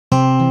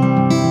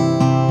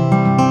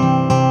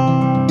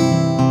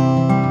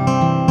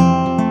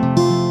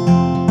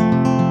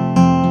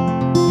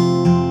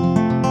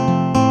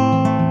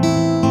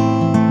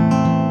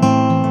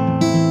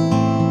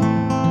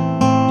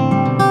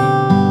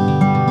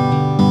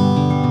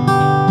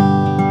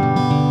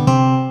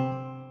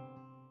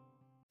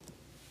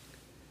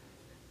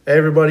Hey,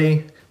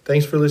 everybody.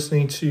 Thanks for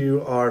listening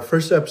to our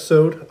first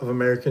episode of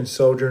American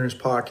Sojourners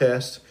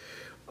Podcast.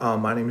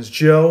 My name is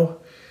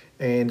Joe,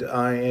 and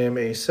I am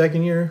a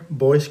second year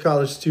Boyce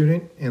College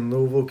student in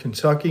Louisville,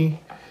 Kentucky,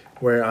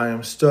 where I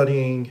am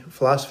studying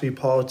philosophy,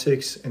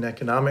 politics, and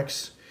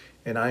economics.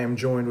 And I am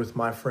joined with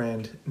my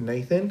friend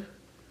Nathan.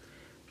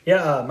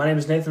 My name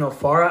is Nathan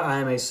Alfara. I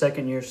am a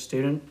second year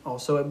student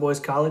also at Boyce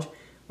College,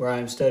 where I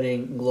am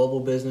studying global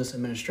business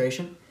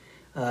administration.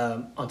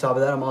 On top of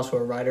that, I'm also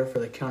a writer for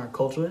the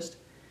Counterculturalist.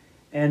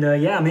 And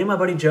me and my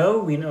buddy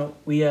Joe,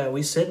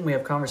 we sit and we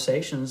have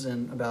conversations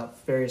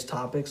about various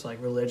topics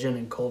like religion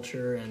and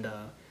culture and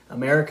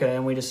America.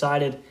 And we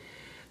decided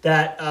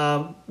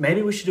that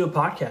maybe we should do a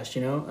podcast,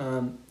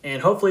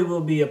 and hopefully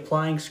we'll be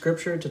applying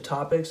scripture to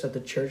topics that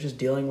the church is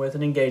dealing with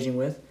and engaging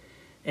with.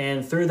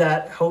 And through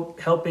that,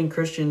 helping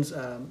Christians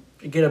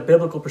get a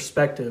biblical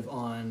perspective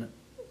on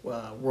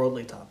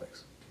worldly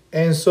topics.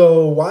 And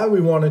so why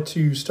we wanted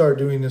to start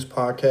doing this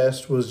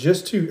podcast was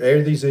just to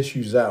air these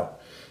issues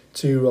out,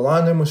 to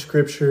align them with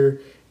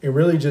Scripture, and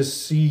really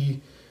just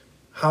see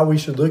how we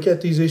should look at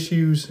these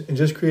issues and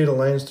just create a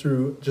lens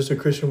through just a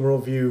Christian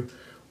worldview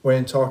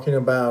when talking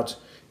about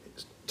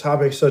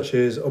topics such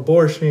as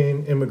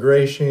abortion,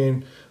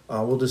 immigration.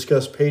 We'll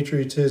discuss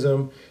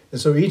patriotism.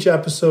 And so each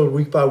episode,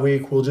 week by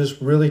week, we'll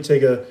just really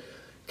take a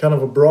kind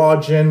of a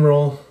broad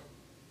general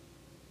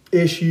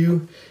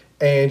issue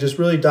and just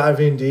really dive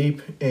in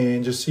deep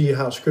and just see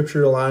how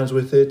Scripture aligns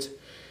with it.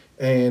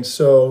 And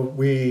so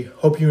we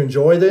hope you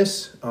enjoy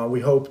this.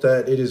 We hope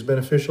that it is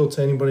beneficial to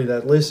anybody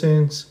that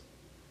listens.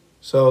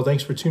 So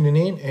thanks for tuning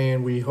in,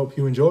 and we hope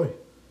you enjoy.